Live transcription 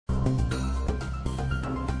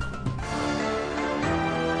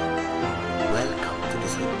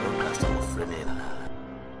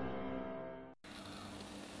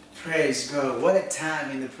Praise God. What a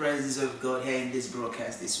time in the presence of God here in this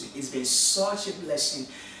broadcast this week. It's been such a blessing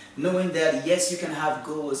knowing that yes, you can have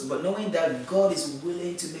goals, but knowing that God is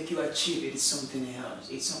willing to make you achieve it is something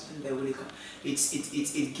else. It's something that really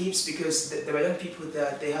it gives, because there are young people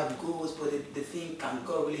that they have goals, but they think, can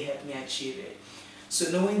God really help me achieve it?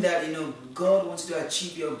 So knowing that God wants you to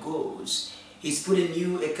achieve your goals, He's put in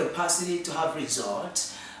you a capacity to have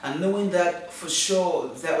results. And knowing that for sure,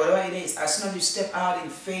 that whatever it is, as soon as you step out in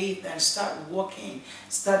faith and start working,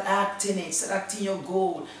 start acting your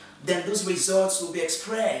goal, then those results will be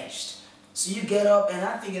expressed. So you get up, and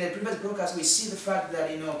I think in the previous broadcast we see the fact that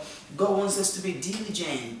God wants us to be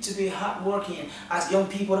diligent, to be hardworking as young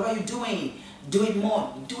people. Whatever you're doing, do it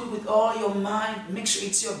more. Do it with all your mind. Make sure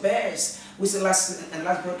it's your best. We said last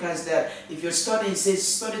broadcast that if you're studying, it says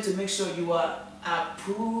study to make sure you are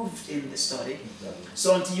approved in the study. Exactly.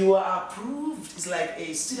 So until you are approved, it's like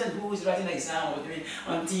a student who is writing an exam,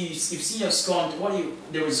 until you've seen your score,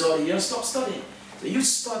 the result, you don't stop studying. So you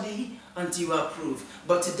study until you are approved.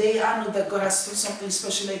 But today I know that God has something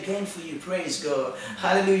special again for you. Praise God.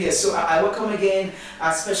 Hallelujah. So I welcome again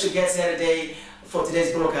our special guest here today for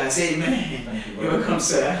today's broadcast. Amen. Thank you. You're welcome,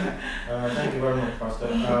 sir. Thank you very much, Pastor.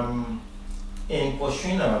 In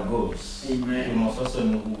pursuing our goals, Amen, we must also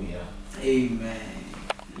know who we are. Amen.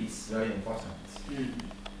 It's very important.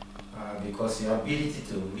 Because your ability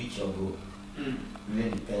to reach your goal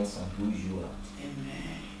really depends on who you are.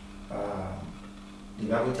 Amen. The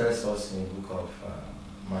Bible tells us in the book of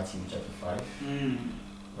Matthew chapter 5,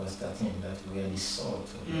 verse 13, that we are the salt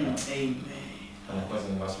of the earth. Amen. And of course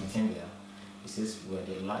in verse 15 there, it says we are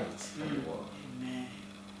the light of the world. Amen.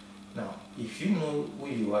 Now, if you know who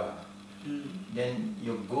you are, then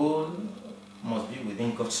your goal must be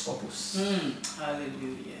within God's purpose.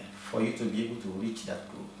 Hallelujah. For you to be able to reach that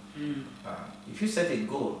goal. If you set a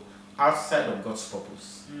goal outside of God's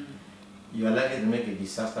purpose, you are likely to make a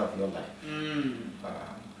disaster of your life.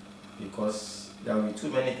 Because there will be too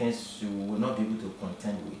many things you will not be able to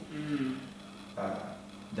contend with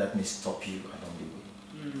that may stop you along the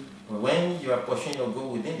way. But when you are pursuing your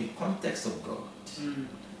goal within the context of God,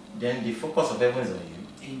 then the focus of heaven is on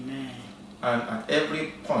you. Amen. And at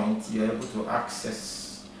every point, you are able to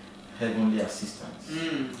access heavenly assistance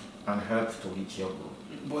and help to reach your goal.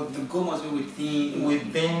 But the goal must be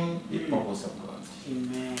within the purpose of God.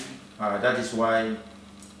 Amen. That is why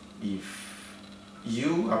if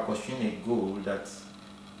you are pursuing a goal that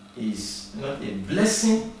is not a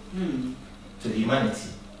blessing to humanity,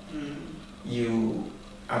 you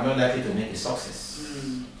are not likely to make a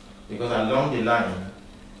success. Because along the line,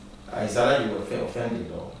 it's either you will offend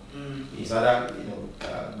the law, it's either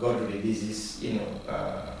God releases,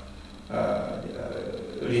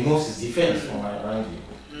 removes his defense from around you,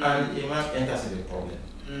 and a man enters in a problem.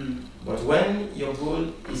 But when your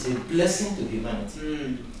goal is a blessing to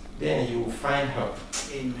humanity, then you will find help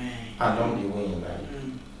along the way in life.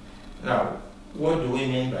 Now, what do we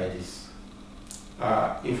mean by this?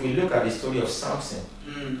 If we look at the story of Samson,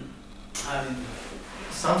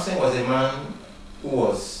 Samson was a man who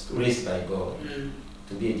was raised by God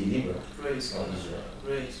to be a deliverer of Israel.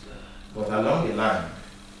 But along the line,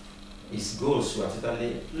 his goals were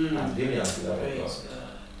totally at variance with God.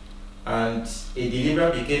 And a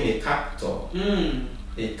deliverer became a captor,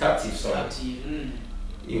 a captive, sorry.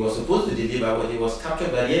 He was supposed to deliver, but he was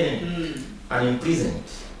captured by the enemy and imprisoned.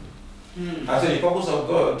 And so the purpose of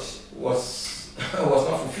God was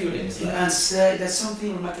not fulfilled in his life. And sir, there's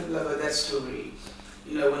something remarkable about that story.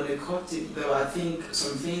 When they caught him, there were, I think,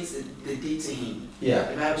 some things that they did to him.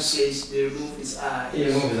 Yeah. The Bible says they removed his eyes. He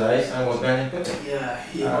removed his eyes and was blind and perfect. Yeah,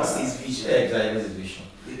 he lost his vision. Exactly, he lost his vision.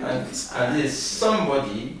 And there's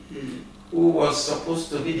somebody who was supposed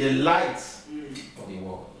to be the light of the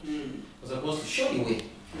world. Was supposed to show the way.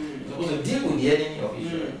 Was supposed to deal with the enemy of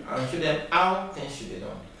Israel and show them how things should be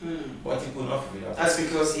done. But he could not fulfill that. That's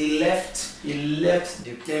because he left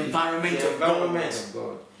the environment of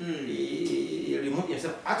God. He removed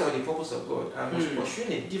himself out of the purpose of God and was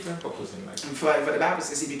pursuing a different purpose in life. And for the Bible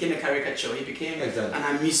says he became a caricature. He became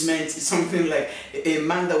an amusement. It's something like a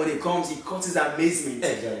man that when he comes, he causes amazement.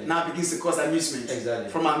 Now begins to cause amusement.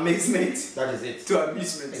 From amazement to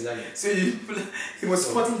amusement. So he was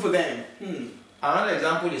spotting for them. Another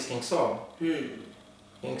example is King Saul.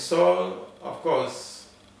 King Saul, of course,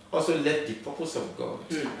 also left the purpose of God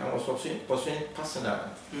and was pursuing personal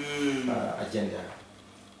agenda.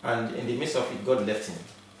 And in the midst of it, God left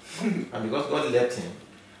him. And because God left him,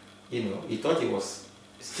 he thought he was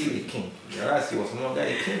still a king, whereas he was no longer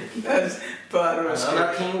a king.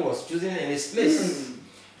 Another king was chosen in his place.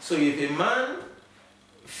 So if a man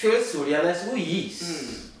fails to realize who he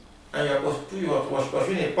is, and you are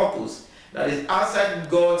pursuing a purpose that is outside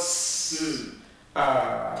God's,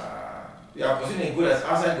 you are pursuing a goal that's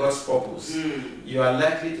outside God's purpose, you are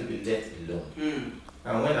likely to be left alone.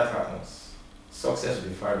 And when that happens, success will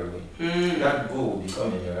be far away. That goal will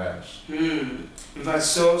become a mirage. In fact,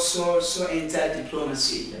 so entered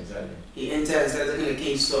diplomacy. Exactly. He enters the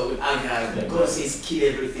king's store with Agag. Exactly. God says,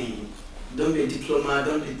 kill everything. Don't be a diplomat,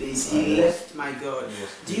 don't be this. He left my God.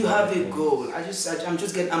 Do you have a goal?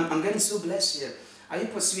 I'm getting so blessed here. Are you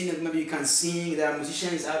pursuing it? Maybe you can sing, there are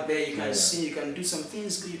musicians out there, you can sing, you can do some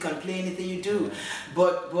things, you can play anything you do.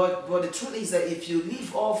 But the truth is that if you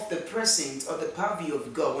live off the presence or the purview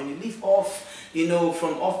of God, when you live off,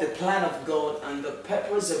 from off the plan of God and the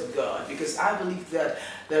purpose of God, because I believe that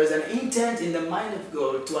there is an intent in the mind of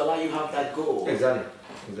God to allow you to have that goal. Exactly.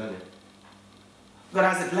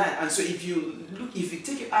 God has a plan, and so if you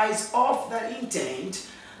take your eyes off that intent,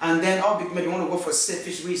 and then maybe want to go for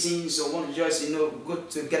selfish reasons or want to just go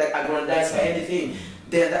to get aggrandized by anything,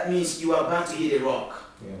 then that means you are about to hit a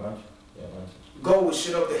rock. God will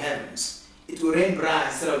shut up the heavens. It will rain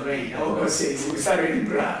brass instead of rain. All God says, it will start raining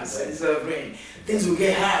brass instead of rain. Things will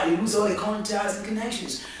get hard. You lose all the contacts and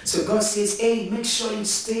connections. So God says, hey, make sure you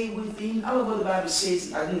stay within. I love what the Bible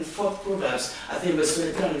says, I think the 4th Proverbs, I think verse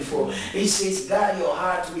 23 and 24. It says, guard your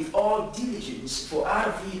heart with all diligence, for out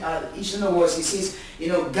of it are the issues. In other words, he says,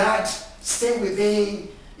 God, stay within.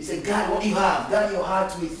 He said, guard what you have. Guard your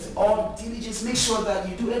heart with all diligence. Make sure that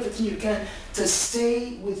you do everything you can to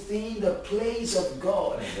stay within the place of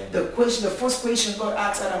God. The first question God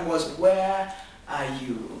asked Adam was, where are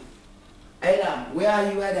you? Adam, where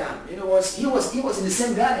are you, Adam? He was in the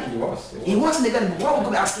same garden. He was in the garden. Why would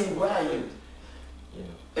God ask him, where are you?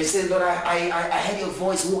 He said, Lord, I heard your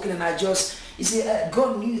voice walking, and he said,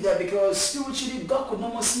 God knew that because spiritually God could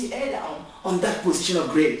not see Adam on that position of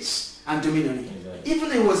grace and dominion. Exactly. Even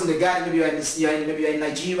though he was in the garden, maybe you're in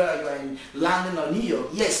Nigeria, you are in London or New York.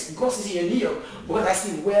 Yes, God says you're in New York. But God asked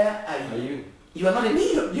him, where are you? You are not in New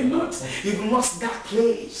York. You're not. You've lost that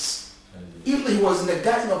place. Even though he was in the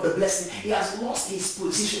garden of the blessing, he has lost his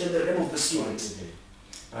position in the realm of the spirit.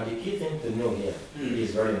 And the key thing to know here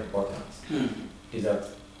is very important, is that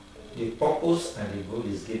the purpose and the goal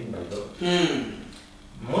is given by God.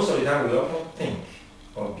 Most of the time we often think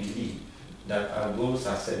or believe that our goals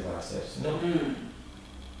are set by ourselves. No.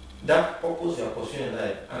 That purpose you are pursuing in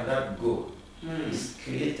life and that goal is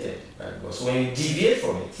created by God. So when you deviate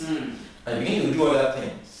from it and begin to do other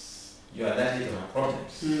things, you are likely to have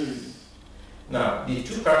problems. Now, the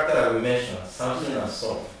two characters that we mentioned, Samson and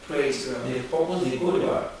Saul, praise God. The purpose, the goal they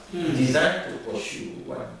were designed to pursue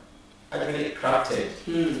were actually crafted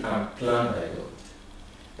and planned by God.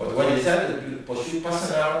 But when they decided to pursue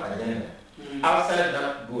personal agenda, outside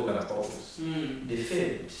that goal and purpose, they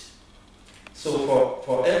failed. So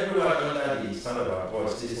for everyone under the sound of our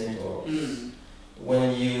voice listening to us,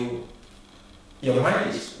 when your mind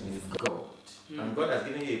is with God, and God has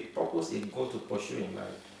given you a purpose, a goal to pursue in life,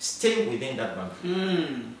 stay within that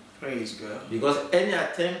boundary. Praise God. Because any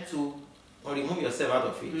attempt to remove yourself out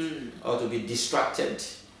of it, or to be distracted,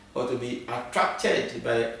 or to be attracted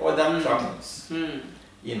by other trappings, then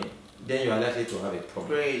you are likely to have a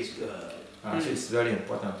problem. Praise God. So it's very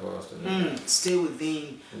important for us to know. Stay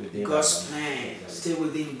within God's plan. Stay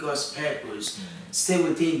within God's purpose. Stay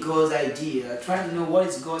within God's idea. Try to know what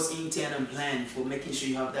is God's intent and plan for making sure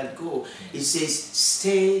you have that goal. It says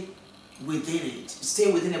stay within it.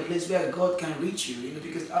 Stay within a place where God can reach you.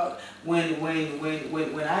 Because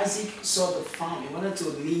when Isaac saw the farm, he wanted to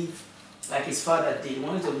leave like his father did. He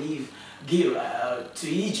wanted to leave Gerar to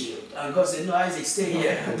Egypt, and God said, no, Isaac, stay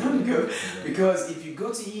here, don't go, because if you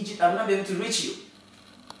go to Egypt, I will not be able to reach you.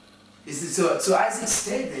 So Isaac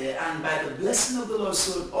stayed there, and by the blessing of the Lord,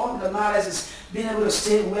 so all that matters is being able to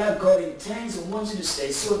stay where God intends and wants you to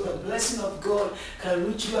stay, so the blessing of God can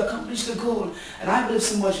reach you, accomplish the goal. And I believe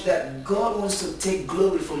so much that God wants to take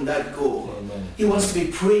glory from that goal. Amen. He wants to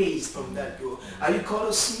be praised from that goal. Are you called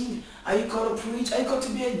to sing? Are you called to preach? Are you called to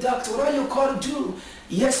be a doctor? What are you called to do?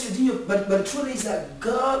 Yes, you do, but the truth is that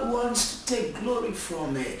God wants to take glory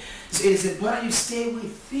from it. So it is important you stay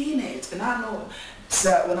within it. And I know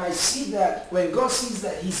that when I see that, when God sees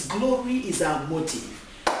that His glory is our motive,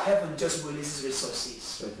 heaven just releases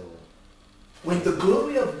resources. When the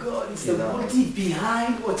glory of God is the motive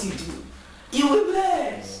behind what you do, you will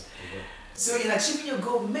bless. So in achieving your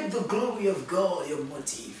goal, make the glory of God your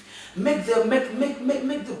motive. Make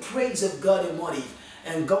the praise of God your motive.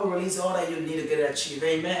 And God will release all that you need to get it achieved.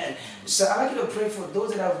 Amen. So I'd like you to pray for those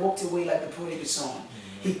that have walked away like the prodigal son.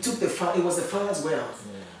 He took it was the Father's wealth.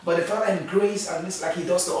 But the Father in grace, and like He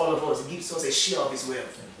does to all of us, He gives us a share of His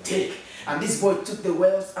wealth. Take. And this boy took the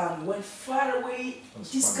wealth and went far away,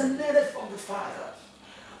 disconnected from the father.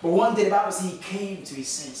 But one day the Bible says he came to his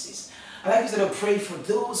senses. I like you to pray for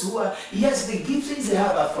those who are, yes, the giftings they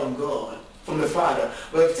have are from God, from the Father.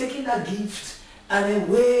 But they've taken that gift and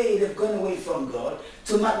away, they've gone away from God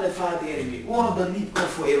to magnify the enemy. We want to believe God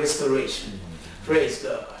for a restoration. Praise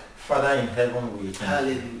God. Father in heaven, we thank you.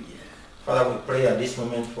 Hallelujah. Father, we pray at this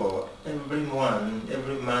moment for everyone,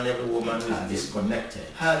 every man, every woman who is disconnected.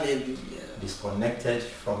 Hallelujah. Disconnected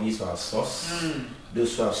from his or her source.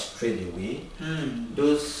 Those who have strayed away.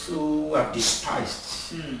 Those who have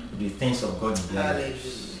despised the things of God in their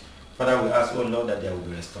lives. Father, we ask, oh Lord, that there will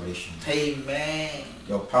be restoration. Amen.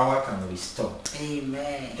 Your power can restore.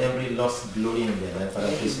 Amen. Every lost glory in their life, Father,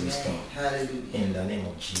 Amen. please restore. Hallelujah. In the name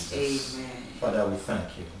of Jesus. Amen. Father, we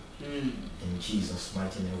thank you. In Jesus'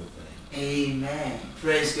 mighty name we pray. Amen.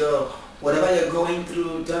 Praise God. Whatever you're going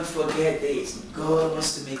through, don't forget this. God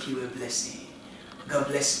wants to make you a blessing. God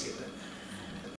bless you.